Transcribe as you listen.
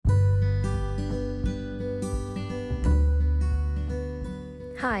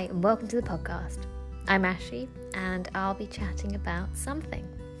Hi, and welcome to the podcast. I'm Ashley, and I'll be chatting about something.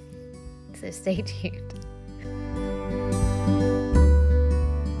 So stay tuned.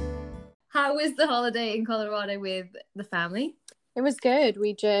 How was the holiday in Colorado with the family? It was good.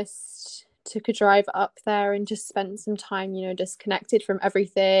 We just took a drive up there and just spent some time, disconnected from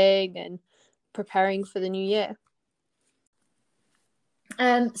everything and preparing for the new year.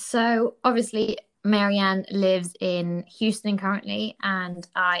 So obviously Marianne lives in Houston currently, and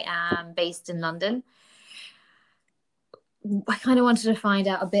I am based in London. I kind of wanted to find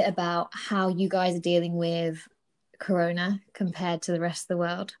out a bit about how you guys are dealing with Corona compared to the rest of the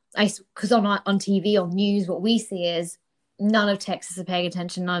world. Because on TV, on news, what we see is none of Texas are paying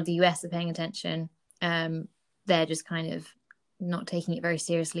attention, none of the US are paying attention. They're just kind of not taking it very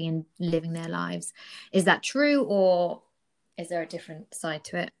seriously and living their lives. Is that true, or is there a different side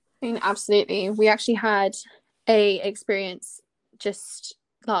to it? I mean, absolutely. We actually had a experience just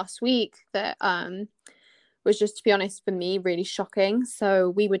last week that was, just to be honest, for me, really shocking.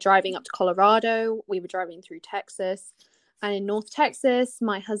 So we were driving up to Colorado, we were driving through Texas, and in North Texas,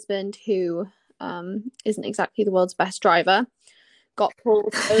 my husband, who isn't exactly the world's best driver, got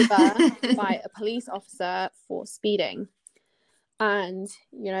pulled over by a police officer for speeding. And,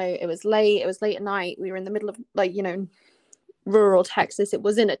 it was late at night. We were in the middle of, rural Texas. It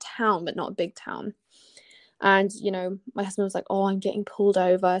was in a town, but not a big town. And, my husband was like, oh, I'm getting pulled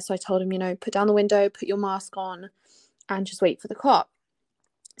over. So I told him, put down the window, put your mask on, and just wait for the cop.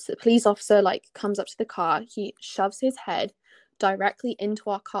 So the police officer, comes up to the car. He shoves his head directly into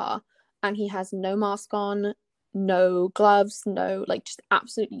our car, and he has no mask on, no gloves, no, just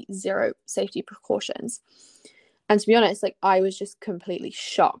absolutely zero safety precautions. And to be honest, I was just completely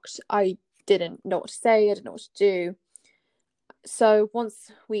shocked. I didn't know what to say. I didn't know what to do. So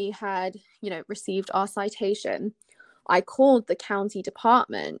once we had, received our citation, I called the county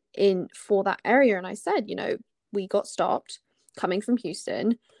department for that area, and I said, we got stopped coming from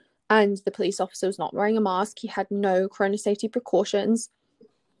Houston, and the police officer was not wearing a mask. He had no corona safety precautions.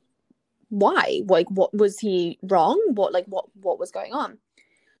 Why? What was he wrong? What was going on?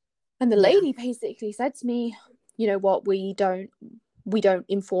 And the lady basically said to me, you know what, we don't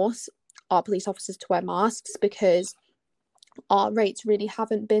enforce our police officers to wear masks because our rates really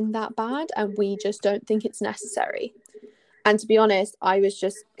haven't been that bad, and we just don't think it's necessary. And to be honest, I was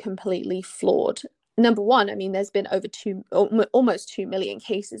just completely floored. Number one, I mean, there's been almost 2 million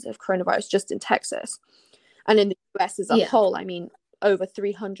cases of coronavirus just in Texas. And in the US as a whole, I mean, over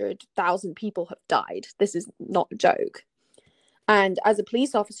 300,000 people have died. This is not a joke. And as a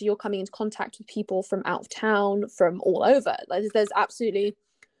police officer, you're coming into contact with people from out of town, from all over. There's absolutely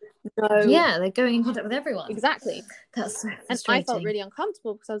no... Yeah, they're going in contact with everyone. Exactly. That's so frustrating. And I felt really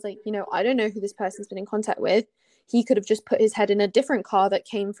uncomfortable because I was like, I don't know who this person's been in contact with. He could have just put his head in a different car that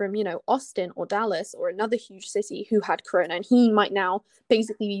came from, Austin or Dallas or another huge city who had corona, and he might now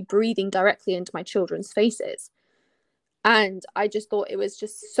basically be breathing directly into my children's faces. And I just thought it was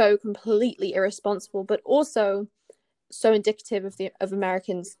just so completely irresponsible, but also so indicative of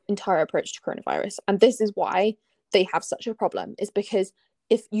Americans' entire approach to coronavirus. And this is why they have such a problem, is because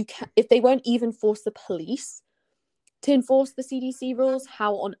if they won't even force the police to enforce the CDC rules,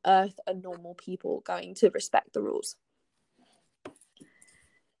 how on earth are normal people going to respect the rules?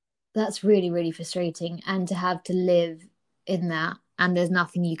 That's really, really frustrating. And to have to live in that, and there's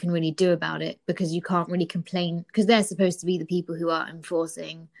nothing you can really do about it because you can't really complain, because they're supposed to be the people who are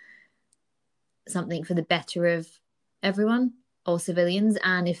enforcing something for the better of everyone or civilians.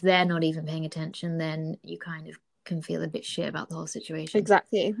 And if they're not even paying attention, then you kind of can feel a bit shit about the whole situation.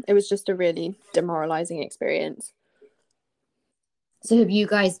 Exactly. It was just a really demoralizing experience. So have you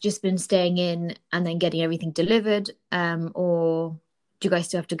guys just been staying in and then getting everything delivered, or do you guys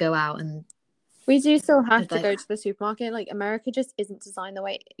still have to go out? And we do still have to go to the supermarket. America just isn't designed the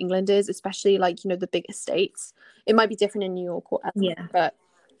way England is, especially the bigger states. It might be different in New York or LA, but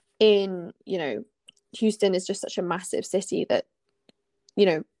in Houston is just such a massive city that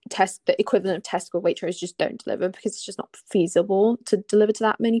the equivalent of Tesco or Waitrose just don't deliver because it's just not feasible to deliver to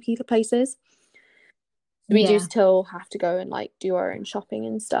that many places. We do still have to go and do our own shopping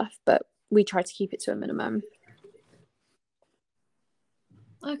and stuff, but we try to keep it to a minimum.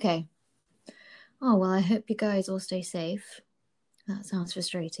 Okay. Oh, well, I hope you guys all stay safe. That sounds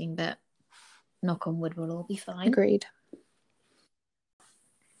frustrating, but knock on wood, we'll all be fine. Agreed.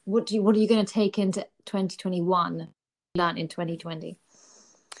 What are you going to take into 2021, learn in 2020?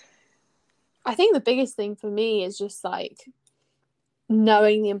 I think the biggest thing for me is just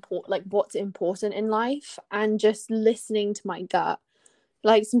knowing what's important in life and just listening to my gut.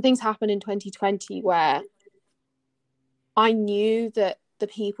 Some things happened in 2020 where I knew that the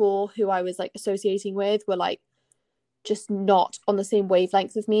people who I was like associating with were like just not on the same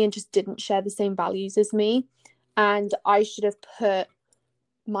wavelength with me and just didn't share the same values as me. And I should have put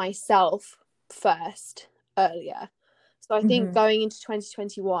myself first earlier. So I think going into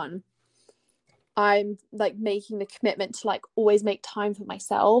 2021, I'm like making the commitment to like always make time for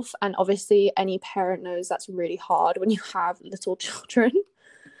myself. And obviously any parent knows that's really hard when you have little children.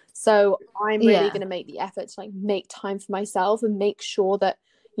 So I'm really going to make the effort to like make time for myself and make sure that,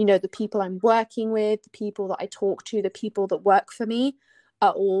 you know, the people I'm working with, the people that I talk to, the people that work for me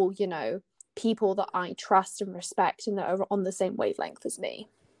are all, you know, people that I trust and respect and that are on the same wavelength as me.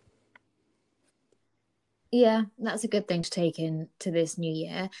 Yeah, that's a good thing to take into this new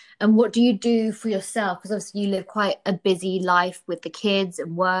year. And what do you do for yourself? Because obviously you live quite a busy life with the kids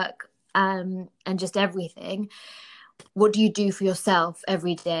and work, and just everything. What do you do for yourself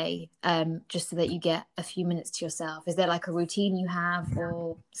every day, just so that you get a few minutes to yourself? Is there like a routine you have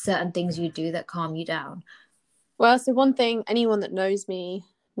or certain things you do that calm you down? Well, so one thing, anyone that knows me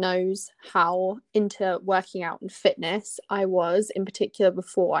knows how into working out and fitness I was, in particular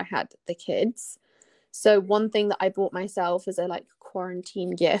before I had the kids. So one thing that I bought myself as a like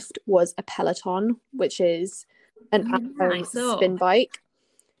quarantine gift was a Peloton, which is an spin bike.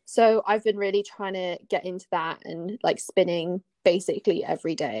 So I've been really trying to get into that and like spinning basically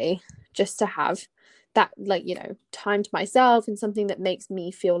every day just to have that, like, you know, time to myself and something that makes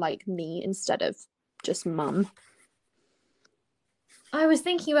me feel like me instead of just mum. I was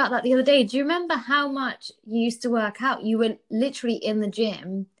thinking about that the other day. Do you remember how much you used to work out? You were literally in the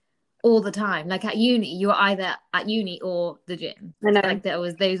gym all the time. Like at uni, you were either at uni or the gym. I know. Like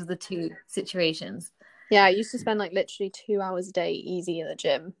those are the two situations. Yeah, I used to spend like literally 2 hours a day easy in the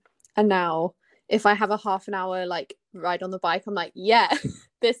gym. And now if I have a half an hour like ride on the bike, I'm like, yeah,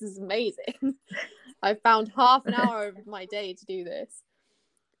 this is amazing. I found half an hour of my day to do this.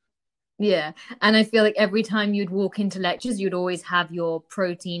 Yeah. And I feel like every time you'd walk into lectures, you'd always have your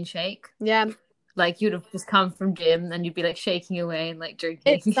protein shake. Yeah. Like you'd have just come from gym and you'd be like shaking away and like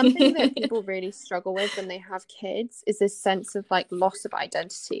drinking. It's something that people really struggle with when they have kids, is this sense of like loss of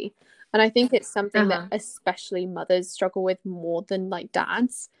identity. And I think it's something that especially mothers struggle with more than like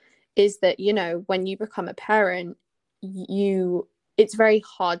dads, is that, you know, when you become a parent, it's very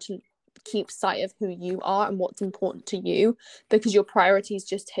hard to keep sight of who you are and what's important to you, because your priorities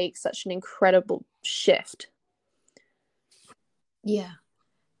just take such an incredible shift. Yeah.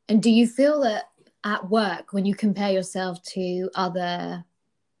 And do you feel that at work, when you compare yourself to other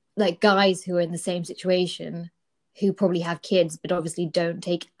like guys who are in the same situation, who probably have kids but obviously don't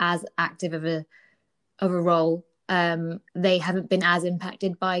take as active of a role, they haven't been as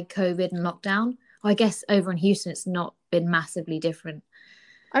impacted by COVID and lockdown? I guess over in Houston it's not been massively different.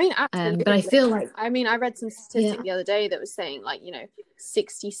 I mean, absolutely. But I feel like, I mean, I read some statistic the other day that was saying like, you know,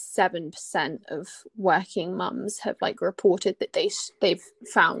 67% of working mums have like reported that they've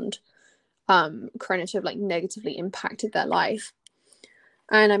found cognitive like negatively impacted their life.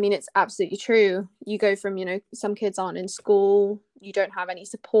 And I mean, it's absolutely true. You go from, you know, some kids aren't in school, you don't have any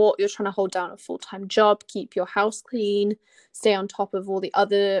support, you're trying to hold down a full-time job, keep your house clean, stay on top of all the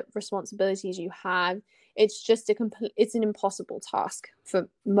other responsibilities you have. It's just it's an impossible task for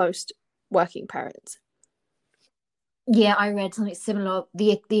most working parents. Yeah, I read something similar.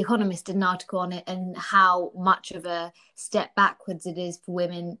 The Economist did an article on it and how much of a step backwards it is for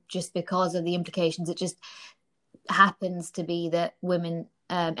women just because of the implications. It just happens to be that women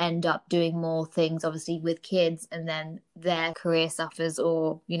end up doing more things, obviously, with kids, and then their career suffers,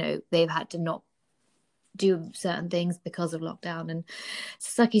 or, you know, they've had to not do certain things because of lockdown. And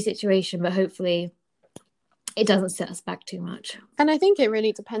it's a sucky situation, but hopefully it doesn't set us back too much. And I think it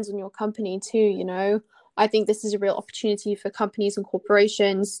really depends on your company too, you know. I think this is a real opportunity for companies and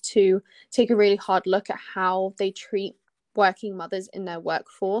corporations to take a really hard look at how they treat working mothers in their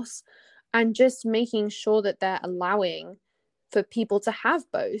workforce, and just making sure that they're allowing for people to have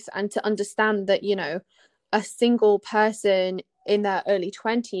both, and to understand that, you know, a single person in their early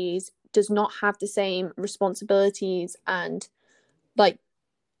 20s does not have the same responsibilities and like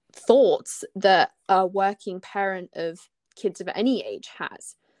thoughts that a working parent of kids of any age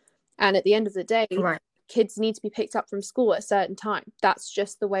has. And at the end of the day, kids need to be picked up from school at a certain time. That's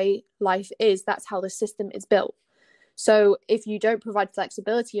just the way life is. That's how the system is built. So if you don't provide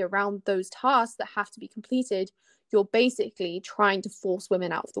flexibility around those tasks that have to be completed, you're basically trying to force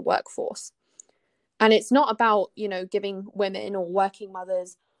women out of the workforce. And it's not about, you know, giving women or working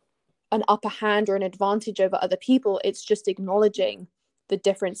mothers an upper hand or an advantage over other people. It's just acknowledging the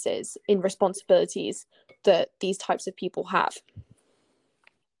differences in responsibilities that these types of people have.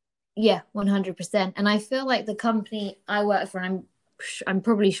 Yeah, 100%. And I feel like the company I work for, and I'm I'm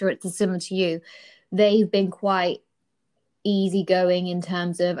probably sure it's similar to you. They've been quite easygoing in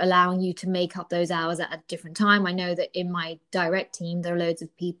terms of allowing you to make up those hours at a different time. I know that in my direct team, there are loads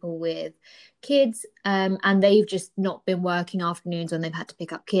of people with kids, and they've just not been working afternoons when they've had to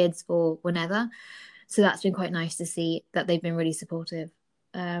pick up kids or whenever. So that's been quite nice to see that they've been really supportive.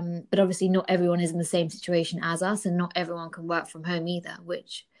 But obviously, not everyone is in the same situation as us, and not everyone can work from home either,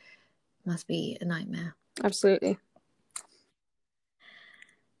 which must be a nightmare. Absolutely.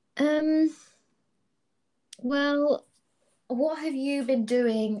 Well, what have you been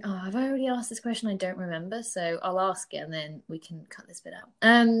doing? Oh, have I already asked this question? I don't remember, so I'll ask it and then we can cut this bit out.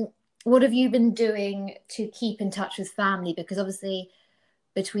 What have you been doing to keep in touch with family? Because obviously,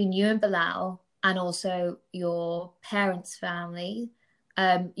 between you and Bilal, and also your parents' family,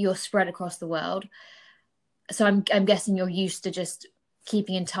 you're spread across the world. So I'm guessing you're used to just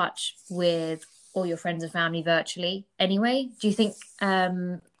keeping in touch with all your friends and family virtually. Anyway, do you think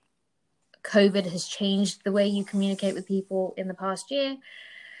COVID has changed the way you communicate with people in the past year,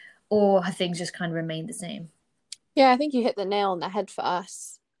 or have things just kind of remained the same? Yeah, I think you hit the nail on the head for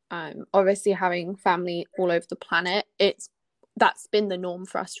us. Obviously, having family all over the planet, that's been the norm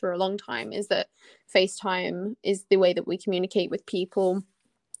for us for a long time, is that FaceTime is the way that we communicate with people.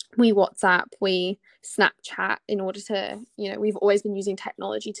 We WhatsApp, we Snapchat in order to, we've always been using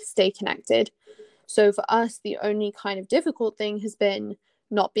technology to stay connected. So for us, the only kind of difficult thing has been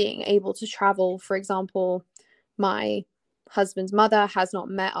not being able to travel. For example, my husband's mother has not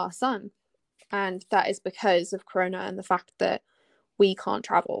met our son, and that is because of Corona and the fact that we can't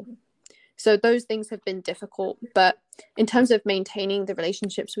travel. So those things have been difficult, but in terms of maintaining the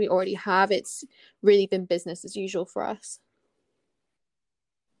relationships we already have, it's really been business as usual for us.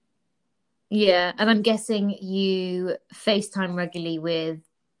 Yeah, and I'm guessing you FaceTime regularly with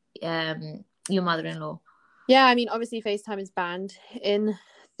your mother-in-law. Yeah, I mean, obviously FaceTime is banned in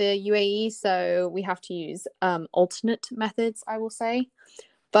the UAE, so we have to use alternate methods, I will say.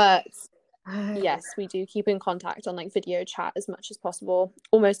 But yes, we do keep in contact on like video chat as much as possible,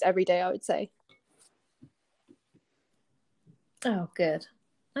 almost every day, I would say. Oh, good.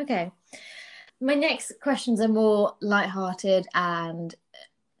 Okay. My next questions are more lighthearted and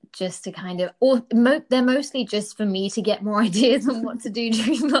just to kind of, they're mostly just for me to get more ideas on what to do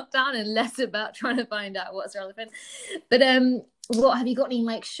during lockdown and less about trying to find out what's relevant. But what have you got, any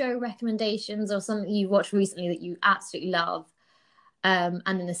like show recommendations or something you watched recently that you absolutely love? And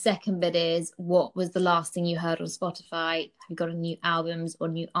then the second bit is, what was the last thing you heard on Spotify? Have you got any new albums or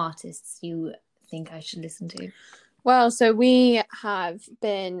new artists you think I should listen to? Well, so we have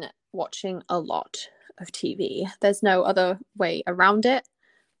been watching a lot of TV. There's no other way around it.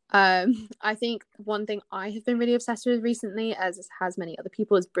 I think one thing I have been really obsessed with recently, as has many other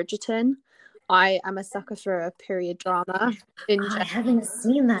people, is Bridgerton. I am a sucker for a period drama. I haven't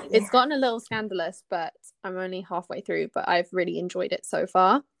seen that yet. It's gotten a little scandalous, but I'm only halfway through, but I've really enjoyed it so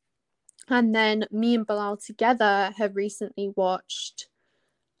far. And then me and Bilal together have recently watched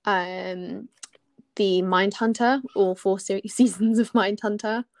the Mindhunter, all 4 seasons of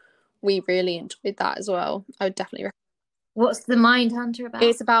Mindhunter. We really enjoyed that as well. I would definitely recommend. What's the Mindhunter about?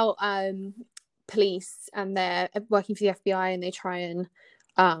 It's about police, and they're working for the FBI, and they try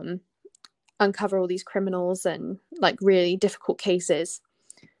and uncover all these criminals and like really difficult cases.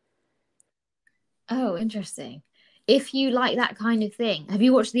 Oh, interesting. If you like that kind of thing, have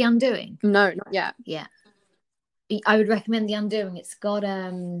you watched The Undoing? No, not yet. Yeah, I would recommend The Undoing. It's got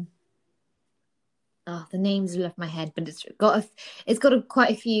the names left my head, but it's got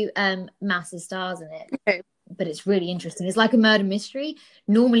quite a few massive stars in it. Okay. But it's really interesting. It's like a murder mystery.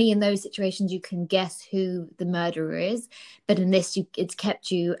 Normally in those situations you can guess who the murderer is, but in this it's kept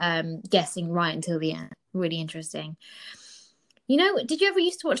you guessing right until the end. Really interesting. Did you ever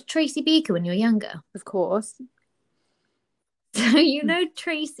used to watch Tracy Beaker when you were younger? Of course. So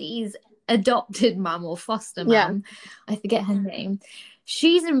Tracy's adopted mum or foster mum, I forget her name.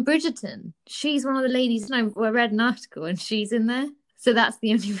 She's in Bridgerton. She's one of the ladies, and I read an article and she's in there. So that's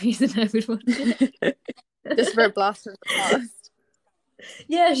the only reason I would watch it. Just for a blast from the past.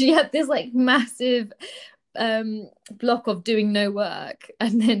 Yeah, she had this like massive block of doing no work,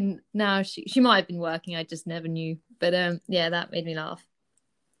 and then now she might have been working, I just never knew. But yeah, that made me laugh.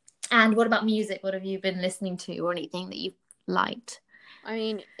 And what about music? What have you been listening to, or anything that you've liked? I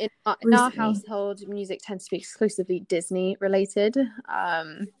mean, in our household, music tends to be exclusively Disney related.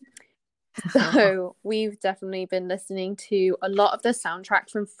 So we've definitely been listening to a lot of the soundtrack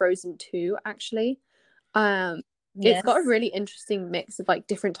from Frozen 2, actually. It's got a really interesting mix of like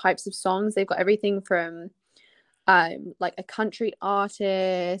different types of songs. They've got everything from like a country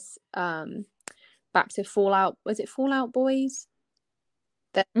artist, back to Fallout. Was it Fallout Boys?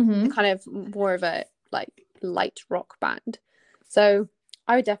 They're kind of more of a like light rock band. So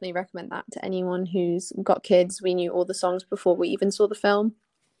I would definitely recommend that to anyone who's got kids. We knew all the songs before we even saw the film.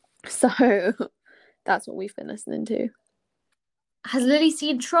 So that's what we've been listening to. Has Lily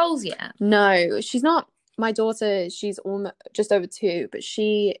seen Trolls yet? No, she's not. My daughter, she's almost just over 2, but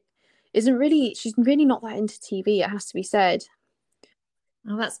she's really not that into TV, it has to be said.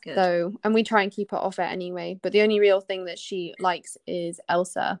 Oh, that's good. So, and we try and keep her off it anyway. But the only real thing that she likes is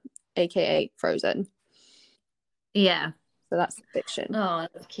Elsa, aka Frozen. Yeah. So that's fiction. Oh,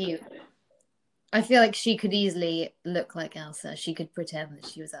 that's cute. I feel like she could easily look like Elsa. She could pretend that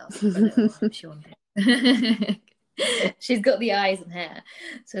she was Elsa if she wanted. She's got the eyes and hair,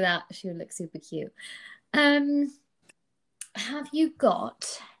 so that she would look super cute. Have you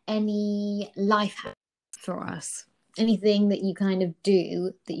got any life hacks for us? Anything that you kind of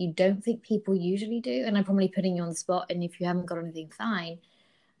do that you don't think people usually do? And I'm probably putting you on the spot, and if you haven't got anything, fine.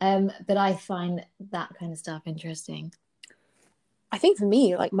 But I find that kind of stuff interesting. I think for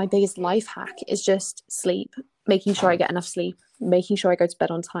me, like my biggest life hack is just sleep, making sure I get enough sleep, making sure I go to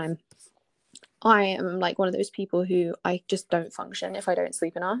bed on time. I am like one of those people who I just don't function if I don't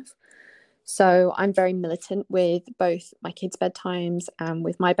sleep enough. So I'm very militant with both my kids' bedtimes and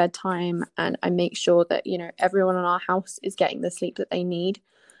with my bedtime. And I make sure that, you know, everyone in our house is getting the sleep that they need.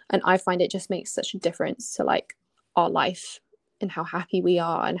 And I find it just makes such a difference to like our life and how happy we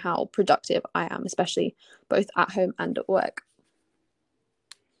are and how productive I am, especially both at home and at work.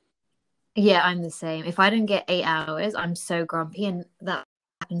 Yeah, I'm the same. If I don't get 8 hours, I'm so grumpy, and that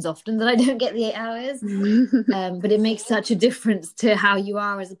happens often that I don't get the 8 hours. But it makes such a difference to how you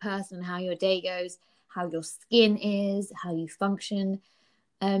are as a person, how your day goes, how your skin is, how you function.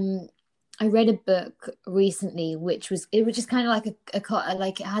 I read a book recently, which is kind of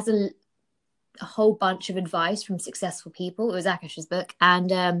like it has a whole bunch of advice from successful people. It was Akash's book,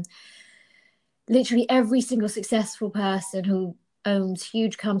 and literally every single successful person who owns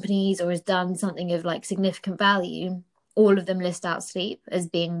huge companies or has done something of like significant value, all of them list out sleep as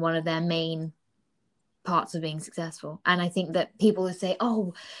being one of their main parts of being successful. And I think that people would say,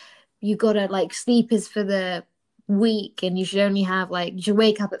 oh, you gotta like sleep is for the week, and you should only have like, you should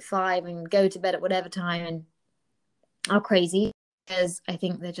wake up at 5 and go to bed at whatever time, and are crazy, because I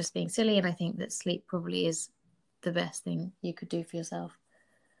think they're just being silly. And I think that sleep probably is the best thing you could do for yourself.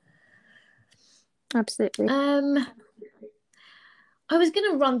 Absolutely. I was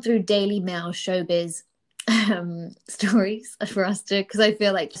going to run through Daily Mail showbiz stories for us to, because I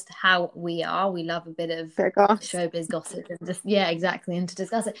feel like just how we love a bit of showbiz gossip, and just, yeah, exactly, and to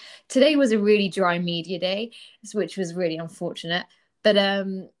discuss it. Today was a really dry media day, which was really unfortunate, but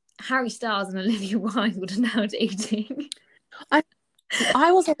Harry Styles and Olivia Wilde are now dating.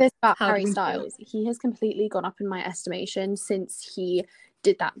 I will say this about Harry Styles. He has completely gone up in my estimation since he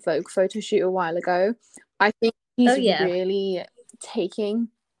did that Vogue photo shoot a while ago. I think he's really taking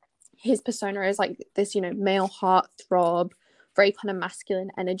his persona as like this, you know, male heartthrob, very kind of masculine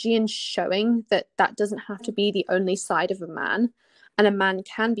energy, and showing that that doesn't have to be the only side of a man, and a man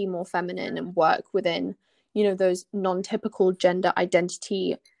can be more feminine and work within, you know, those non-typical gender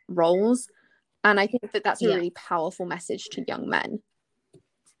identity roles. And I think that that's a really powerful message to young men.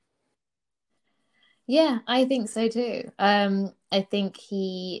 Yeah, I think so too. I think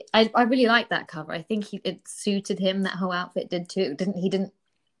I really like that cover. I think it suited him. That whole outfit did too.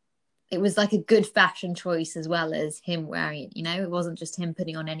 It was like a good fashion choice as well as him wearing it, you know? It wasn't just him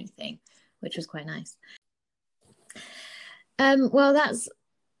putting on anything, which was quite nice. Well,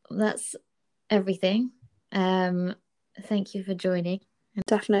 that's everything. Thank you for joining.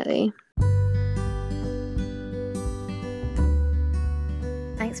 Definitely.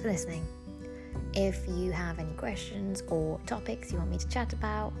 Thanks for listening. If you have any questions or topics you want me to chat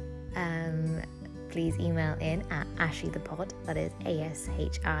about, please email in at ashithepod, that is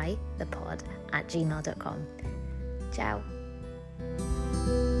ASHI, thepod, @gmail.com. Ciao.